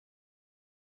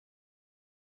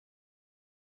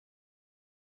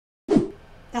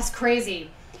That's crazy.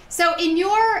 So, in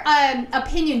your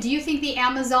opinion, do you think the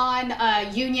Amazon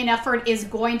union effort is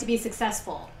going to be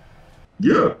successful?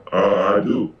 Yeah, I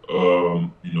do.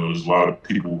 There's a lot of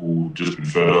people who just been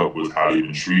fed up with how they've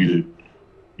been treated.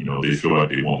 They feel like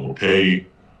they want more pay.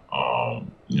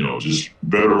 Just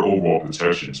better overall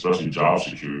protection, especially job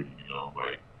security.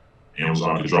 Like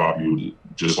Amazon could drop you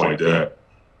just like that.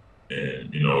 And,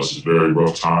 it's a very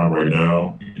rough time right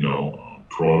now.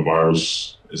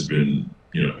 Coronavirus has been,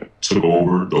 took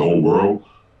over the whole world.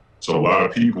 So a lot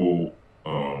of people,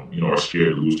 are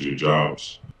scared to lose their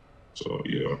jobs. So,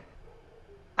 yeah.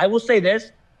 I will say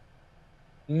this,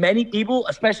 many people,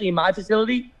 especially in my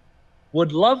facility,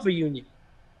 would love reunion,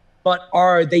 but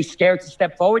are they scared to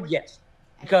step forward? Yes,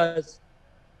 because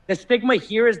the stigma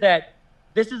here is that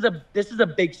this is a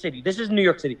big city. This is New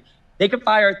York City. They could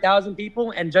fire 1,000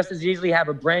 people and just as easily have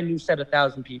a brand new set of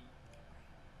 1,000 people.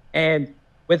 And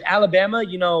with Alabama,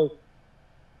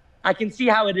 I can see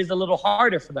how it is a little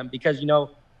harder for them because,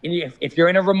 if you're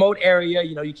in a remote area,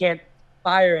 you can't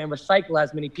fire and recycle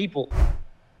as many people.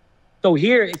 So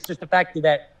here, it's just the fact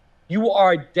that you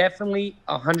are definitely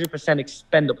 100%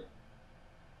 expendable.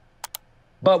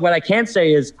 But what I can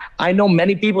say is I know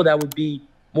many people that would be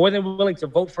more than willing to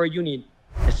vote for a union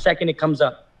the second it comes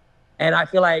up. And I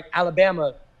feel like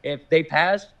Alabama, if they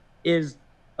pass, is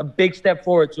a big step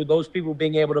forward to those people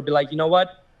being able to be like, you know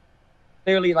what?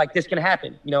 Clearly, like, this can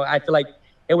happen. I feel like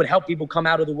it would help people come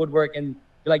out of the woodwork and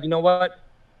be like, you know what?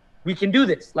 We can do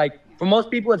this. Like, for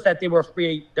most people, it's that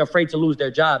they're afraid to lose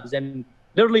their jobs. And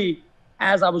literally,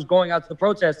 as I was going out to the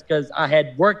protest, because I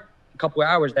had worked a couple of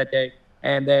hours that day,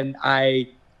 and then I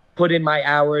put in my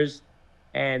hours,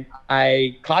 and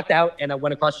I clocked out, and I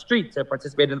went across the street to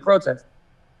participate in the protest.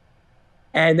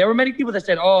 And there were many people that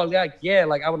said, "Oh, yeah,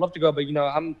 I would love to go, but I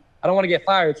don't want to get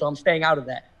fired, so I'm staying out of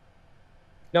that."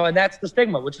 And that's the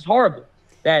stigma, which is horrible.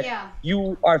 That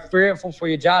you are fearful for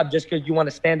your job just because you want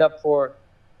to stand up for,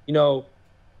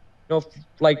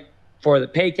 like for the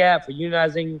pay cap, for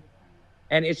unionizing,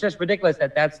 and it's just ridiculous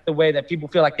that that's the way that people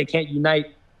feel like they can't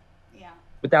unite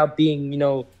without being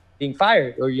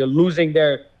fired, or you're losing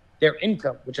their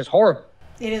income, which is horrible.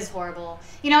 It is horrible.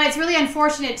 It's really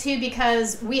unfortunate, too,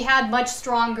 because we had much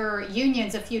stronger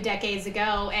unions a few decades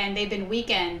ago, and they've been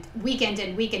weakened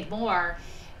more.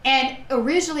 And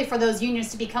originally, for those unions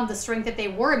to become the strength that they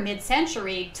were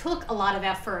mid-century, took a lot of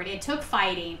effort. It took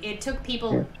fighting. It took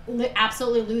people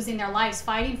absolutely losing their lives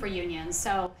fighting for unions.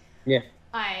 So, yeah,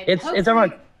 it's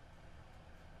ironic.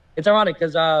 It's ironic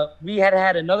because we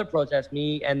had another protest,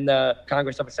 me and the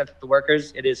Congress of Essential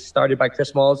Workers. It is started by Chris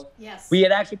Smalls. Yes. We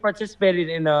had actually participated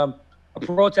in a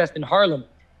protest in Harlem,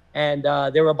 and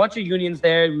there were a bunch of unions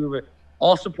there. We were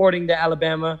all supporting the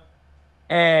Alabama,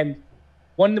 and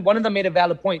one of them made a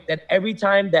valid point that every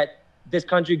time that this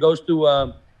country goes through,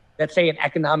 let's say, an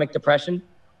economic depression,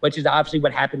 which is obviously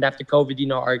what happened after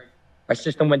COVID, our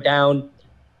system went down,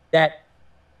 that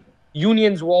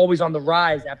unions were always on the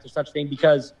rise after such thing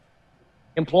because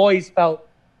employees felt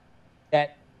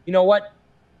that,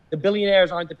 the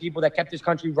billionaires aren't the people that kept this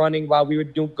country running while we were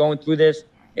going through this.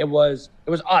 It was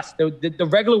us, the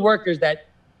regular workers that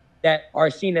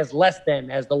are seen as less than,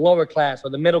 as the lower class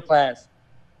or the middle class.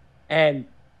 And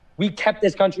we kept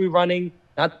this country running,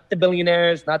 not the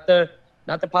billionaires, not the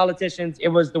politicians. It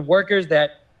was the workers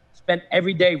that spent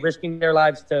every day risking their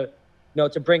lives to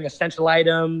bring essential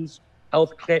items,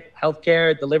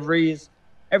 healthcare, deliveries,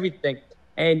 everything.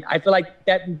 And I feel like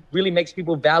that really makes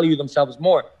people value themselves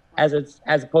more as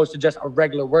opposed to just a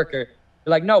regular worker.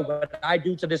 They're like, no, what I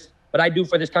do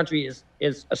for this country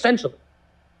is essential.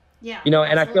 Yeah.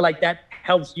 And I feel like that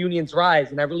helps unions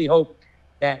rise. And I really hope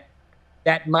that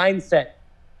mindset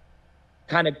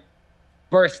kind of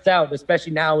bursts out,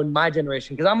 especially now in my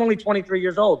generation, because I'm only 23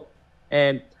 years old.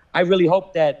 And I really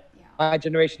hope that my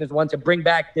generation is one to bring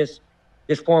back this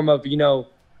form of,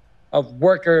 of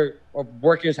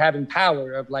workers having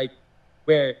power, of like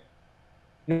where,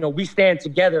 we stand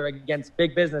together against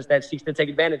big business that seeks to take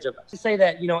advantage of us. To say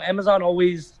that, Amazon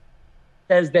always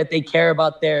says that they care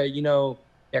about their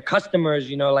customers,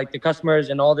 like the customers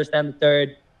and all this, that, and the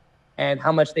third, and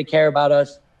how much they care about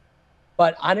us.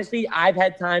 But honestly, I've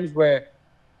had times where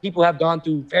people have gone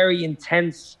through very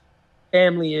intense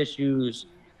family issues.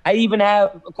 I even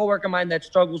have a coworker of mine that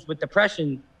struggles with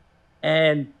depression.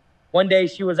 And one day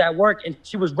she was at work and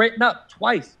she was written up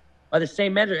twice by the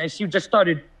same manager. And she just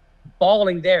started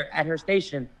bawling there at her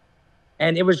station.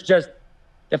 And it was just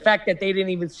the fact that they didn't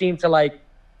even seem to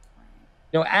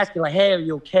ask her like, hey, are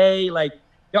you okay? Like,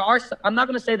 I'm not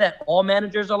going to say that all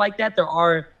managers are like that. There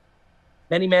are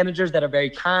many managers that are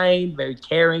very kind, very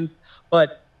caring.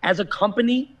 But as a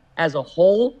company, as a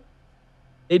whole,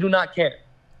 They do not care.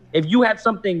 If you have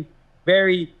something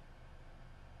very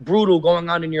brutal going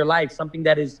on in your life, something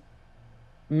that is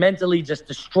mentally just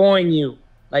destroying you,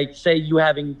 like say you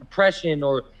having depression,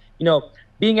 or, you know,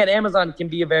 being at Amazon can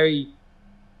be a very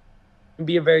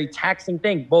taxing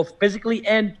thing, both physically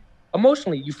and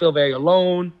emotionally. You feel very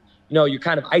alone, you know, you're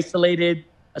kind of isolated,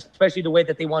 especially the way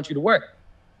that they want you to work,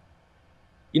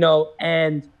 you know,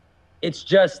 and it's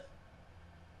just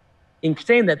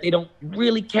insane that they don't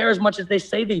really care as much as they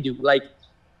say they do. Like,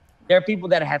 there are people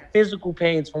that have physical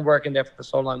pains from working there for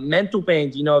so long, mental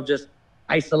pains, you know, of just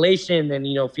isolation and,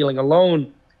 you know, feeling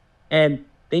alone. And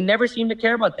they never seem to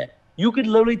care about that. You could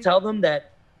literally tell them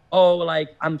that, oh,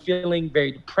 like, I'm feeling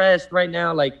very depressed right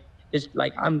now. Like, it's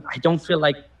like, I don't feel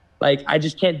like I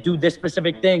just can't do this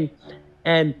specific thing.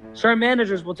 And certain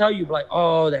managers will tell you, like,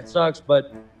 oh, that sucks, but,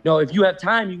 you know, if you have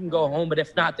time, you can go home. But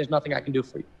if not, there's nothing I can do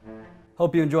for you.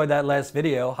 Hope you enjoyed that last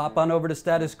video. Hop on over to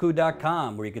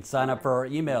statuscoup.com, where you can sign up for our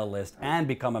email list and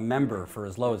become a member for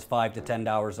as low as $5 to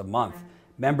 $10 a month.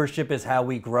 Membership is how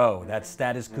we grow. That's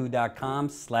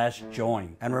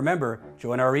statuscoup.com/join. And remember,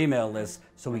 join our email list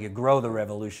so we can grow the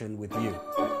revolution with you.